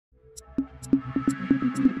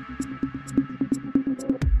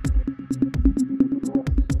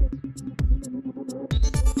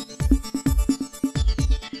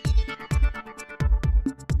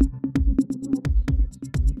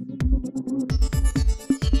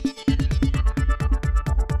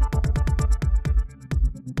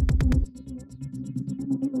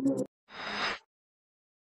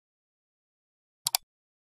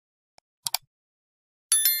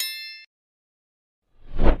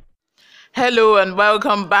Hello and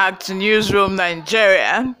welcome back to Newsroom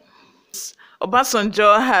Nigeria.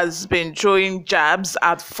 Obasanjo has been throwing jabs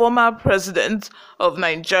at former president of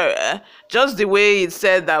Nigeria, just the way he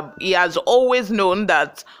said that he has always known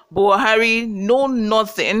that Buhari know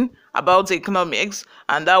nothing about economics,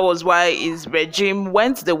 and that was why his regime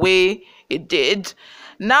went the way it did.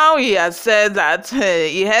 Now he has said that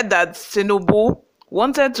he heard that Tinubu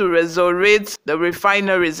wanted to resurrect the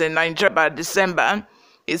refineries in Nigeria by December.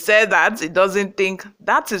 He said that he doesn't think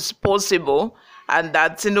that is possible and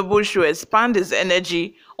that Tinubu should expand his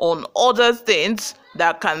energy on other things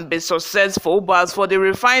that can be successful. But as for the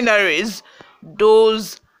refineries,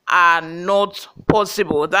 those are not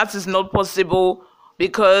possible. That is not possible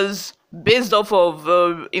because based off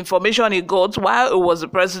of information he got while he was the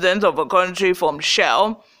president of a country from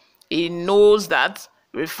Shell, he knows that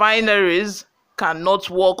refineries cannot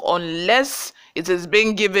work unless it is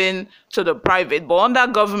being given to the private, but under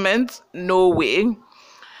government, no way.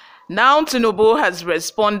 Now Tinubu has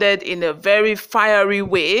responded in a very fiery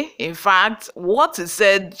way. In fact, what he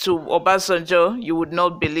said to Obasanjo, you would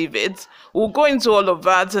not believe it. We'll go into all of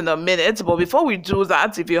that in a minute, but before we do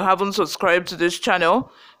that, if you haven't subscribed to this channel,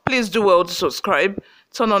 please do well to subscribe.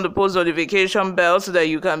 Turn on the post notification bell so that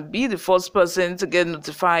you can be the first person to get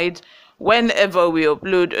notified whenever we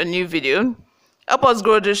upload a new video. Help us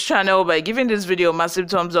grow this channel by giving this video a massive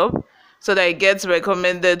thumbs up so that it gets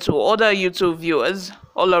recommended to other YouTube viewers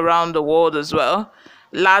all around the world as well.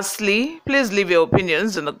 Lastly, please leave your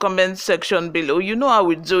opinions in the comment section below. You know how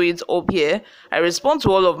we do it up here. I respond to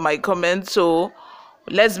all of my comments, so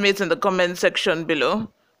let's meet in the comment section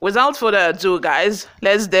below. Without further ado, guys,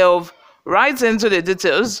 let's delve right into the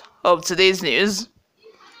details of today's news.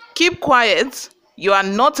 Keep quiet. You are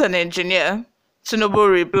not an engineer.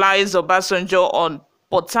 Tinubu replies Obasanjo on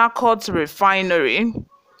Port Harcourt Refinery.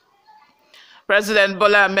 President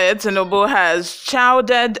Bola Ahmed Tinubu has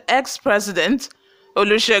chided ex-president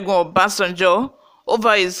Olusegun Obasanjo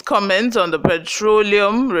over his comment on the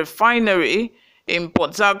petroleum refinery in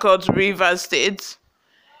Port Harcourt, Rivers State.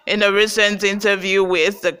 In a recent interview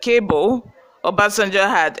with The Cable, Obasanjo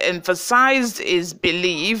had emphasized his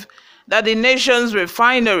belief that the nation's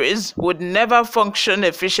refineries would never function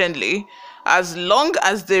efficiently as long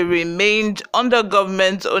as they remained under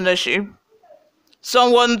government ownership.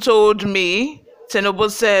 Someone told me, Tinubu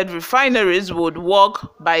said, refineries would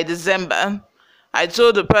work by December. I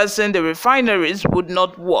told the person the refineries would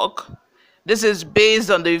not work. This is based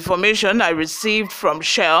on the information I received from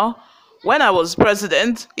Shell when I was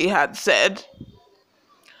president, he had said.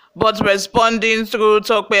 But responding through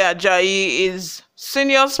Tope Ajayi, his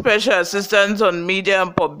senior special assistant on media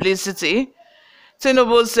and publicity,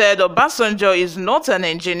 Tinubu said Obasanjo is not an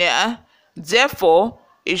engineer, therefore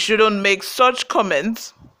he shouldn't make such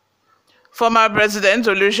comments. Former President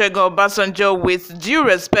Olusegun Obasanjo, with due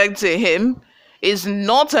respect to him, is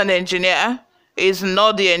not an engineer. He is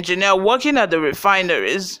not the engineer working at the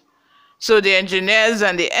refineries. So the engineers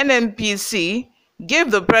and the NNPC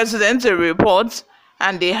gave the president a report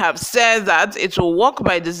and they have said that it will work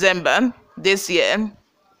by December this year.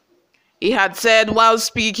 He had said while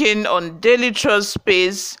speaking on Daily Trust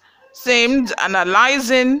Space, themed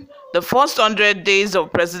analyzing the first 100 days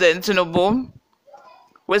of President Tinubu.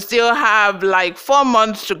 We still have like 4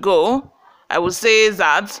 months to go. I would say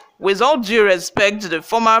that with all due respect to the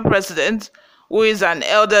former president, who is an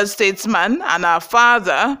elder statesman and our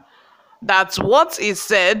father, that what he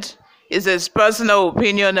said is his personal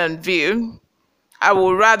opinion and view. I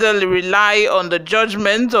would rather rely on the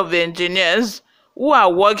judgment of the engineers who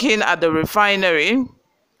are working at the refinery,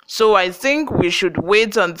 so I think we should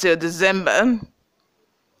wait until December.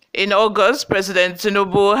 In August, President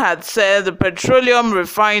Tinubu had said the petroleum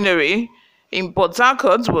refinery in Port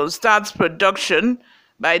Harcourt will start production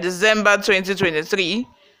by December 2023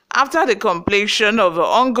 after the completion of the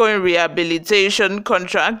ongoing rehabilitation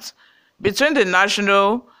contract between the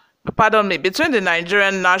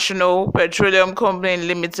Nigerian National Petroleum Company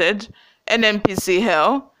Limited,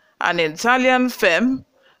 NNPCL, and Italian firm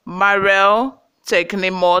Marel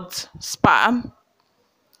Tecnimont SPA.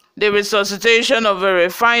 The resuscitation of a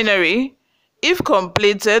refinery, if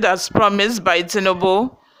completed as promised by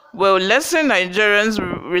Tinubu, will lessen Nigerians'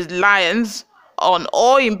 reliance on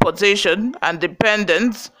oil importation and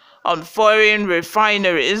dependence on foreign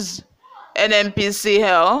refineries.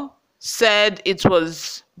 NNPCL said it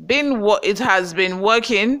has been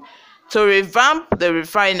working to revamp the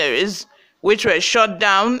refineries, which were shut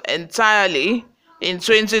down entirely in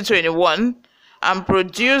 2021 and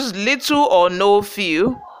produced little or no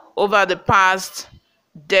fuel over the past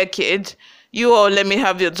decade. You all, let me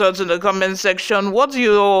have your thoughts in the comment section. What do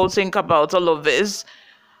you all think about all of this?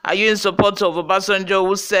 Are you in support of Obasanjo,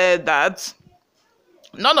 who said that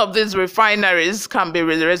none of these refineries can be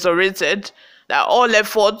resurrected, that all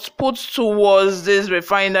efforts put towards these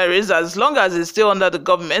refineries, as long as it's still under the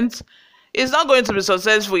government, is not going to be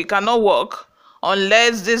successful? It cannot work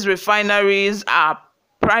unless these refineries are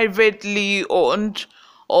privately owned?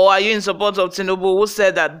 Or are you in support of Tinubu, who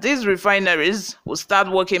said that these refineries will start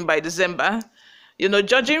working by December?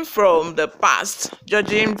 Judging from the past,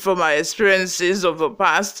 judging from our experiences of the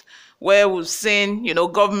past, where we've seen,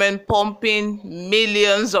 government pumping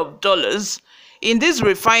millions of dollars in these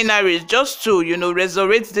refineries just to,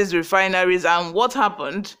 resurrect these refineries, and what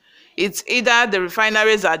happened? It's either the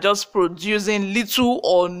refineries are just producing little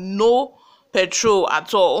or no petrol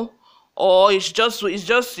at all, or it's just what it's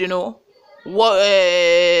just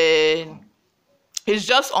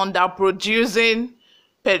underproducing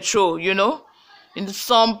petrol. And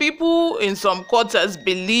some people in some quarters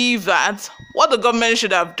believe that what the government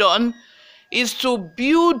should have done is to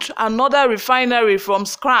build another refinery from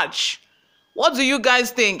scratch. What do you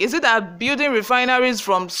guys think? Is it that building refineries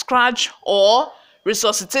from scratch or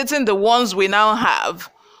resuscitating the ones we now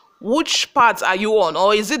have? Which part are you on?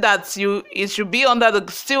 Or is it that it should be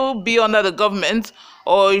still be under the government,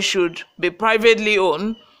 or it should be privately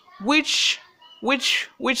owned? Which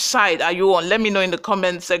side are you on? Let me know in the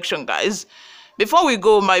comment section, guys. Before we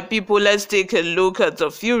go, my people, let's take a look at a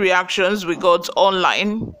few reactions we got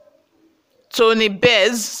online. Tony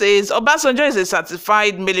Bez says, Obasanjo is a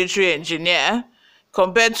certified military engineer,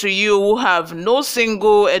 compared to you who have no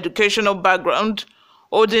single educational background,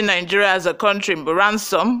 holding Nigeria as a country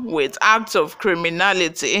ransom with acts of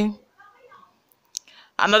criminality.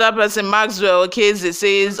 Another person, Maxwell Casey,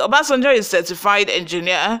 says, Obasanjo is certified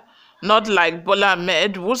engineer, not like Bola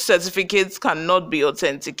Ahmed, whose certificates cannot be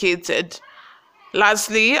authenticated.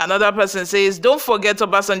 Lastly, another person says, don't forget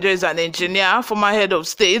Obasanjo is an engineer, former head of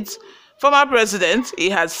state, former president. He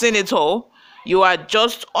has seen it all. You are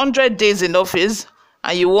just 100 days in office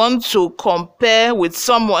and you want to compare with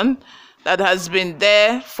someone that has been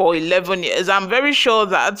there for 11 years. I'm very sure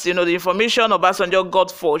that, the information Obasanjo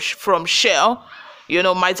got from Shell,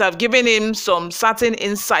 might have given him some certain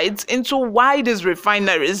insights into why these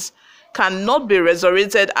refineries cannot be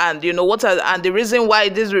resurrected, and and the reason why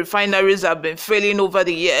these refineries have been failing over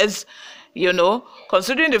the years.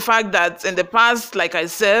 Considering the fact that in the past, like I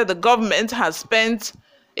said, the government has spent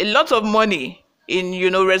a lot of money in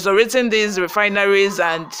resurrecting these refineries,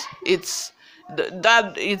 and they've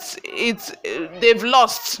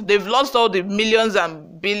lost all the millions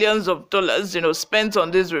and billions of dollars spent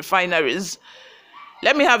on these refineries.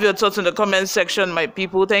 Let me have your thoughts in the comment section, my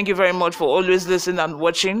people. Thank you very much for always listening and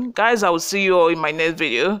watching. Guys, I will see you all in my next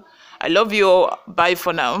video. I love you all. Bye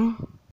for now.